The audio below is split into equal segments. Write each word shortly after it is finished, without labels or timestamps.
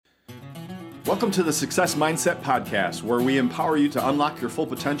Welcome to the Success Mindset Podcast, where we empower you to unlock your full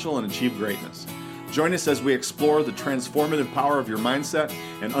potential and achieve greatness. Join us as we explore the transformative power of your mindset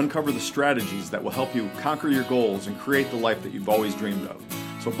and uncover the strategies that will help you conquer your goals and create the life that you've always dreamed of.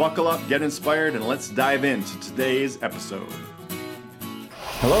 So buckle up, get inspired, and let's dive into today's episode.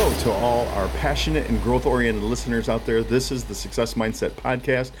 Hello to all our passionate and growth-oriented listeners out there. This is the Success Mindset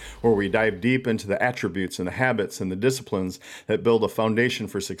Podcast, where we dive deep into the attributes and the habits and the disciplines that build a foundation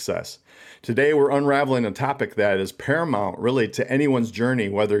for success. Today, we're unraveling a topic that is paramount really to anyone's journey,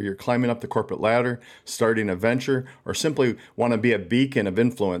 whether you're climbing up the corporate ladder, starting a venture, or simply want to be a beacon of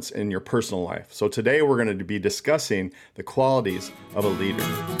influence in your personal life. So today, we're going to be discussing the qualities of a leader.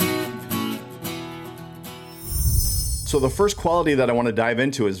 So the first quality that I want to dive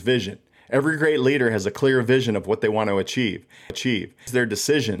into is vision. Every great leader has a clear vision of what they want to achieve. Their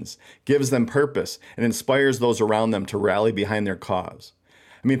decisions, gives them purpose, and inspires those around them to rally behind their cause.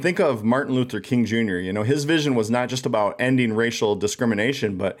 I mean, think of Martin Luther King Jr. His vision was not just about ending racial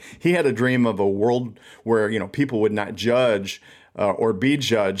discrimination, but he had a dream of a world where, people would not judge or be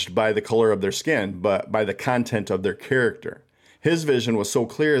judged by the color of their skin, but by the content of their character. His vision was so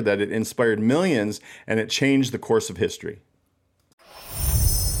clear that it inspired millions and it changed the course of history.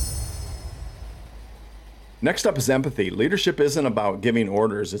 Next up is empathy. Leadership isn't about giving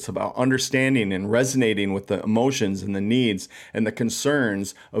orders. It's about understanding and resonating with the emotions and the needs and the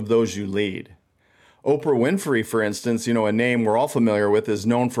concerns of those you lead. Oprah Winfrey, for instance, a name we're all familiar with, is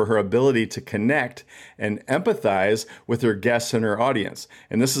known for her ability to connect and empathize with her guests and her audience.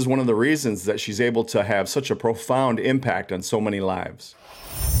 And this is one of the reasons that she's able to have such a profound impact on so many lives.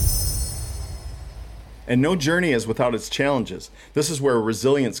 And no journey is without its challenges. This is where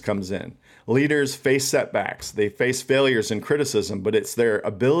resilience comes in. Leaders face setbacks, they face failures and criticism, but it's their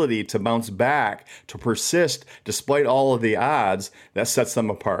ability to bounce back, to persist despite all of the odds that sets them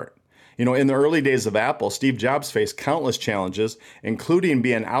apart. In the early days of Apple, Steve Jobs faced countless challenges, including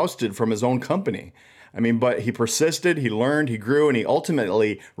being ousted from his own company. But he persisted, he learned, he grew, and he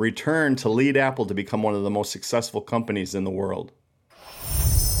ultimately returned to lead Apple to become one of the most successful companies in the world.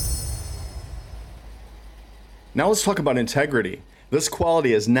 Now let's talk about integrity. This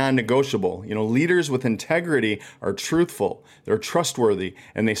quality is non-negotiable. Leaders with integrity are truthful, they're trustworthy,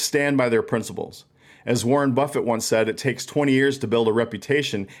 and they stand by their principles. As Warren Buffett once said, it takes 20 years to build a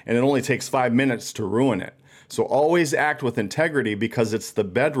reputation, and it only takes 5 minutes to ruin it. So always act with integrity because it's the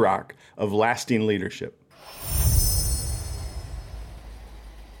bedrock of lasting leadership.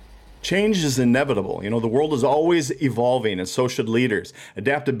 Change is inevitable. The world is always evolving, and so should leaders.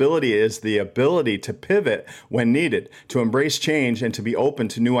 Adaptability is the ability to pivot when needed, to embrace change, and to be open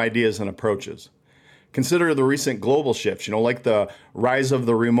to new ideas and approaches. Consider the recent global shifts, like the rise of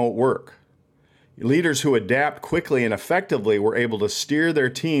the remote work. Leaders who adapt quickly and effectively were able to steer their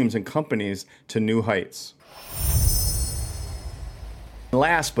teams and companies to new heights.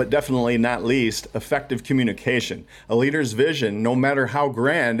 Last but definitely not least, effective communication. A leader's vision, no matter how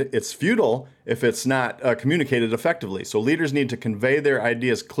grand, it's futile if it's not communicated effectively. So leaders need to convey their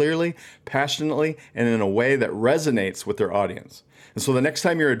ideas clearly, passionately, and in a way that resonates with their audience. And so the next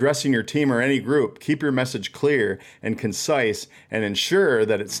time you're addressing your team or any group, keep your message clear and concise and ensure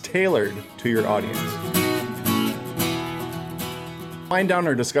that it's tailored to your audience. Wind down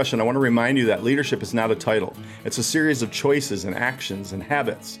our discussion, I want to remind you that leadership is not a title. It's a series of choices and actions and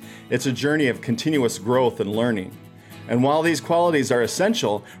habits. It's a journey of continuous growth and learning. And while these qualities are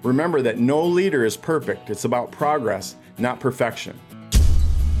essential, remember that no leader is perfect. It's about progress, not perfection.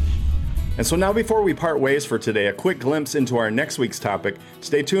 And so now before we part ways for today, a quick glimpse into our next week's topic.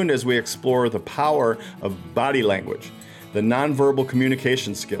 Stay tuned as we explore the power of body language, the nonverbal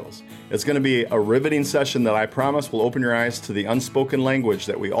communication skills. It's going to be a riveting session that I promise will open your eyes to the unspoken language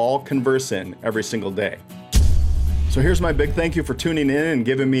that we all converse in every single day. So here's my big thank you for tuning in and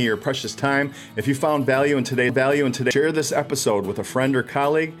giving me your precious time. If you found value in today, share this episode with a friend or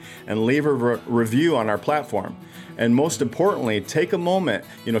colleague and leave a review on our platform. And most importantly, take a moment,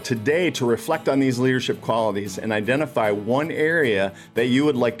 today to reflect on these leadership qualities and identify one area that you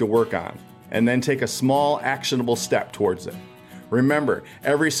would like to work on, and then take a small actionable step towards it. Remember,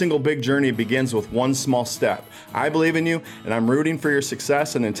 every single big journey begins with one small step. I believe in you, and I'm rooting for your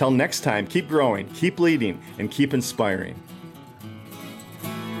success. And until next time, keep growing, keep leading, and keep inspiring.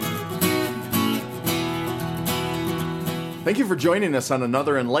 Thank you for joining us on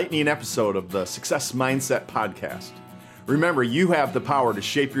another enlightening episode of the Success Mindset Podcast. Remember, you have the power to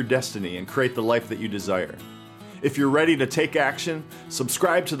shape your destiny and create the life that you desire. If you're ready to take action,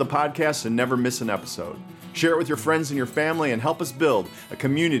 subscribe to the podcast and never miss an episode. Share it with your friends and your family and help us build a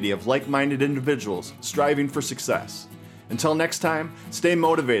community of like-minded individuals striving for success. Until next time, stay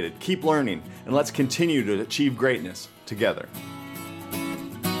motivated, keep learning, and let's continue to achieve greatness together.